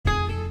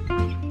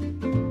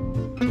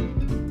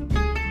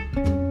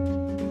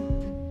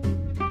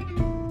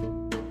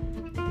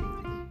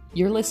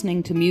You're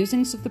listening to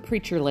Musings of the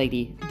Preacher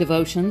Lady,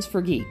 Devotions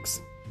for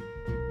Geeks.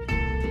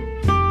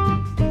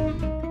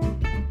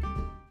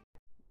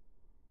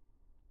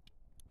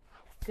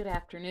 Good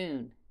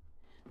afternoon.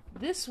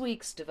 This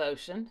week's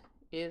devotion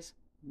is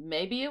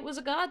Maybe It Was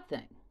a God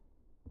Thing.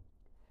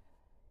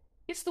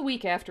 It's the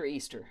week after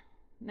Easter.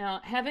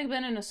 Now, having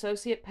been an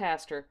associate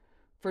pastor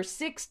for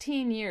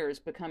 16 years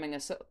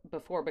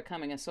before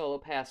becoming a solo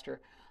pastor,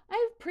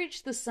 I have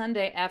preached the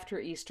Sunday after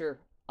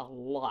Easter a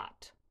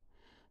lot.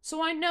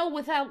 So I know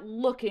without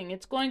looking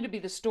it's going to be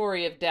the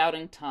story of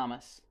doubting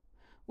Thomas,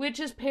 which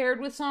is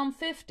paired with Psalm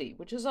 50,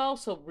 which is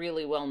also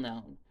really well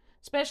known,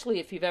 especially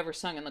if you've ever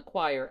sung in the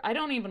choir. I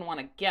don't even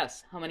want to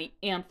guess how many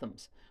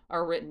anthems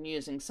are written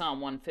using Psalm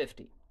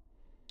 150.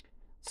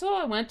 So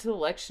I went to the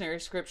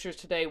lectionary scriptures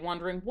today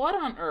wondering what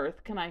on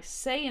earth can I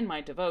say in my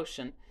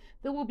devotion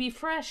that will be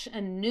fresh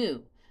and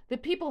new,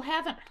 that people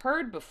haven't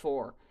heard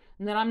before,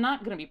 and that I'm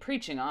not going to be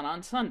preaching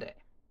on Sunday.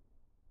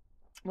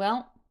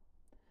 Well,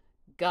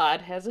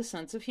 God has a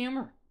sense of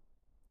humor.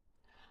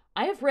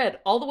 I have read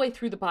all the way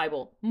through the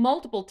Bible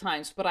multiple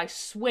times, but I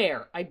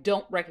swear I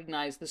don't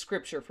recognize the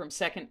scripture from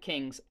 2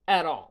 Kings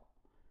at all.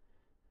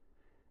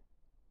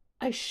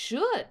 I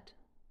should,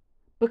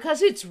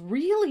 because it's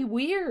really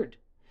weird.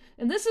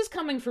 And this is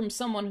coming from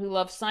someone who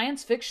loves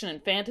science fiction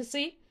and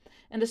fantasy,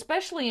 and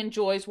especially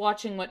enjoys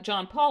watching what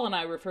John Paul and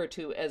I refer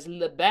to as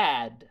le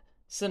bad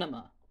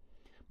cinema.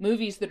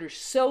 Movies that are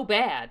so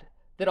bad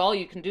that all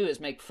you can do is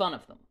make fun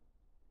of them.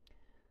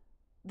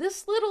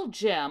 This little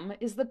gem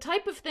is the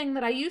type of thing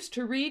that I used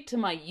to read to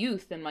my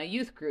youth in my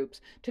youth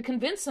groups to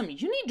convince them,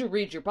 you need to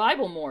read your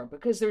Bible more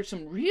because there's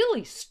some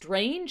really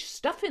strange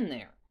stuff in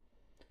there.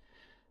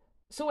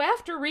 So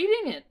after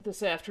reading it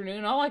this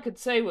afternoon, all I could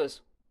say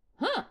was,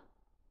 huh.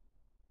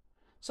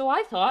 So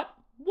I thought,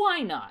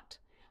 why not?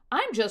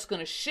 I'm just going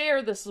to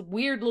share this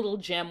weird little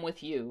gem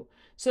with you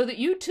so that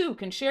you too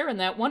can share in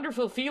that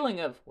wonderful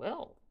feeling of,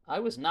 well, I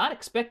was not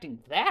expecting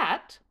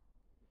that.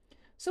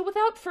 So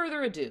without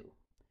further ado,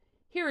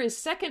 here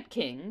is 2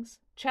 Kings,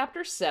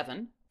 chapter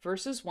 7,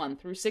 verses 1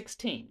 through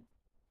 16.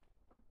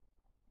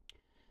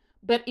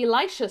 But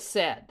Elisha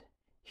said,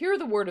 Hear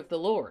the word of the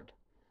Lord.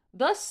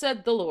 Thus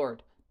said the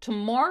Lord,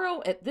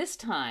 Tomorrow at this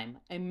time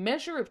a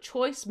measure of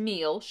choice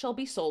meal shall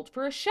be sold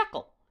for a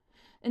shekel,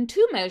 and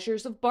 2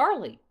 measures of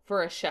barley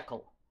for a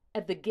shekel,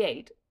 at the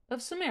gate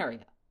of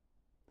Samaria.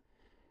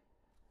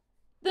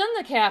 Then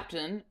the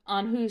captain,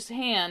 on whose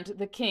hand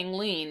the king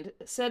leaned,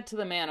 said to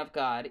the man of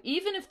God,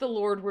 Even if the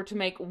Lord were to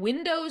make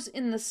windows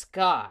in the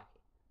sky,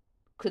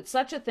 could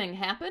such a thing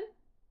happen?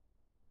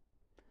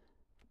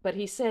 But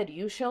he said,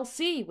 You shall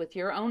see with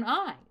your own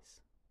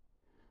eyes,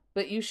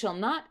 but you shall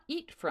not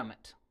eat from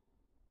it.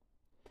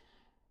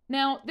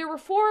 Now there were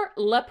 4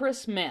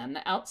 leprous men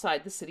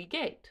outside the city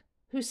gate,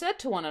 who said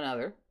to one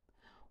another,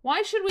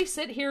 Why should we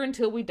sit here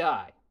until we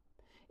die?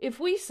 If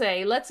we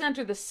say, Let's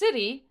enter the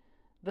city,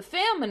 the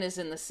famine is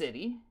in the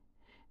city,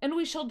 and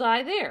we shall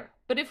die there.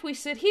 But if we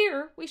sit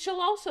here, we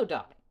shall also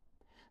die.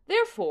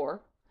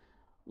 Therefore,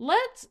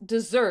 let's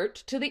desert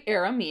to the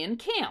Aramean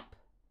camp.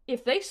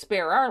 If they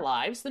spare our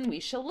lives, then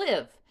we shall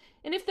live,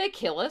 and if they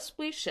kill us,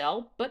 we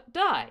shall but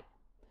die.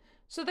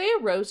 So they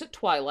arose at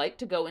twilight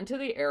to go into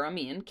the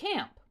Aramean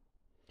camp.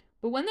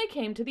 But when they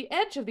came to the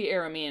edge of the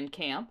Aramean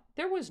camp,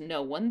 there was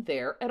no one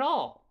there at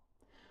all.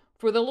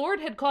 For the Lord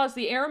had caused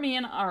the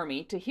Aramean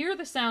army to hear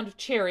the sound of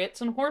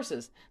chariots and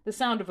horses, the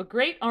sound of a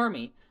great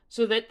army,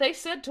 so that they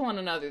said to one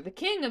another, The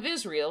king of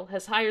Israel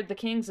has hired the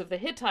kings of the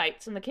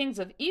Hittites and the kings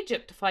of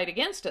Egypt to fight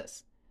against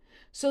us.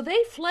 So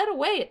they fled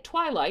away at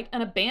twilight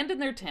and abandoned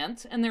their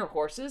tents and their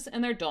horses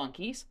and their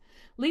donkeys,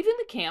 leaving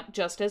the camp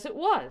just as it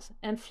was,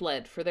 and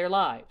fled for their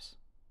lives.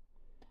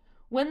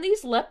 When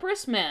these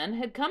leprous men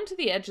had come to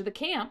the edge of the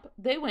camp,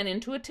 they went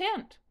into a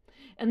tent.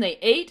 And they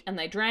ate and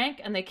they drank,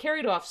 and they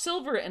carried off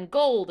silver and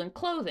gold and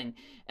clothing,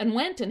 and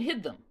went and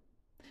hid them.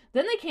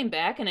 Then they came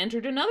back and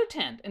entered another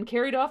tent, and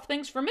carried off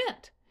things from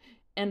it,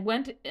 and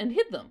went and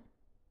hid them.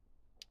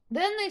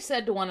 Then they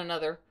said to one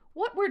another,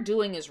 What we're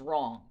doing is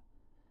wrong.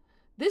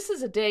 This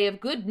is a day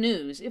of good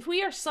news. If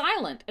we are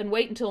silent and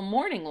wait until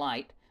morning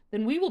light,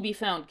 then we will be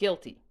found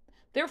guilty.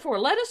 Therefore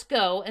let us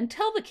go and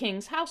tell the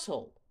king's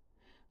household.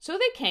 So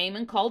they came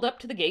and called up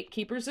to the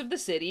gatekeepers of the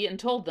city, and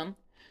told them,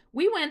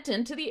 We went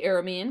into the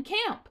Aramean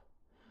camp,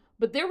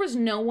 but there was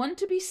no one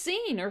to be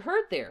seen or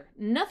heard there,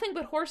 nothing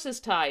but horses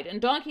tied and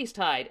donkeys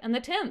tied, and the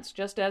tents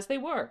just as they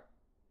were.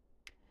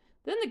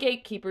 Then the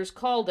gatekeepers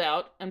called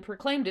out and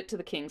proclaimed it to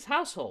the king's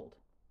household.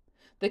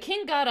 The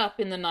king got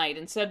up in the night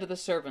and said to the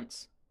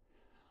servants,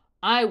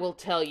 I will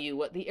tell you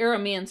what the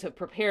Arameans have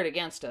prepared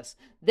against us.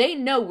 They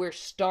know we're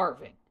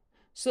starving,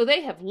 so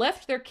they have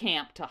left their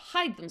camp to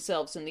hide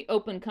themselves in the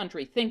open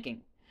country,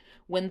 thinking,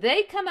 When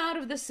they come out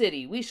of the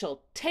city, we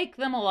shall take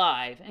them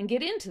alive and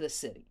get into the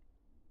city.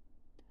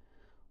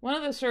 One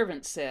of the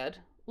servants said,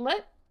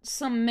 Let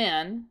some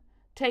men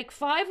take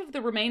 5 of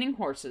the remaining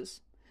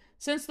horses,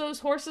 since those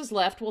horses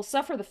left will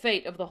suffer the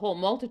fate of the whole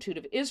multitude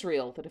of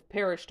Israel that have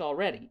perished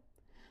already.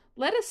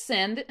 Let us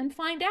send and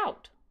find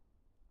out.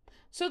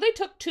 So they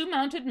took 2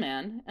 mounted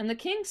men, and the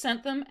king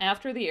sent them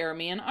after the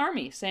Aramean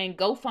army, saying,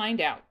 "Go find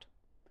out."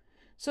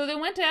 So they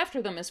went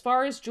after them as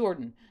far as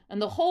Jordan,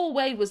 and the whole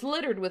way was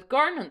littered with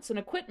garments and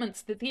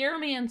equipments that the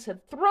Arameans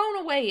had thrown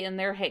away in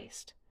their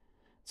haste.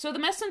 So the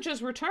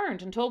messengers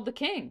returned and told the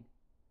king.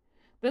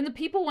 Then the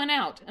people went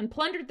out and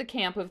plundered the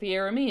camp of the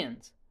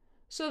Arameans,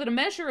 so that a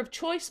measure of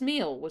choice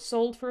meal was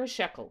sold for a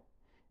shekel,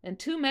 and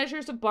 2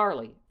 measures of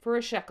barley for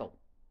a shekel,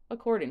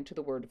 according to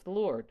the word of the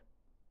Lord.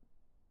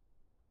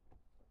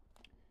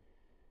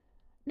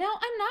 Now,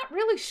 I'm not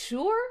really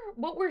sure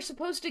what we're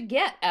supposed to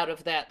get out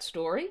of that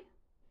story,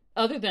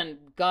 other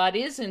than God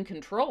is in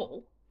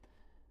control.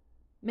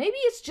 Maybe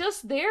it's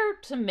just there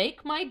to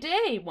make my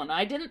day when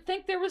I didn't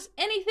think there was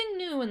anything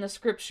new in the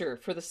scripture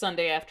for the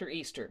Sunday after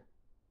Easter.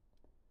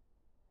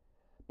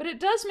 But it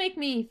does make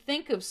me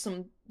think of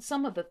some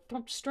of the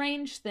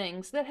strange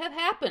things that have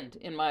happened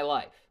in my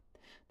life.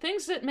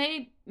 Things that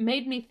made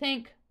me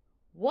think,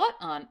 what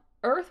on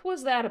earth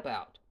was that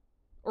about?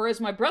 Or as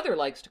my brother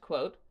likes to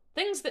quote,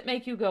 things that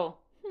make you go,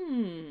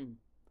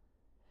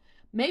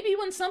 Maybe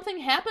when something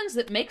happens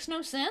that makes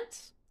no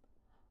sense,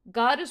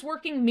 God is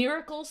working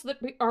miracles that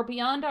are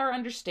beyond our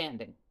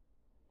understanding.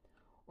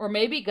 Or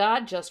maybe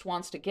God just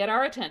wants to get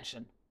our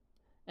attention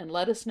and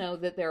let us know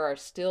that there are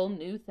still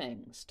new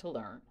things to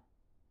learn.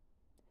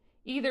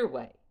 Either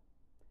way,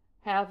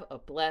 have a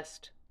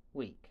blessed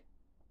week.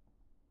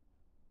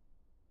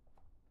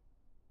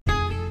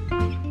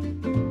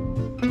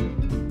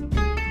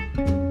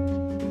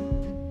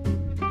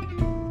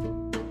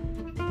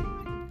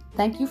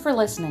 Thank you for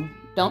listening.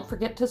 Don't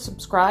forget to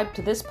subscribe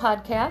to this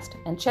podcast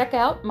and check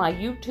out my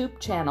YouTube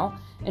channel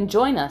and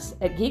join us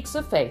at Geeks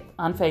of Faith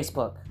on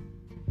Facebook.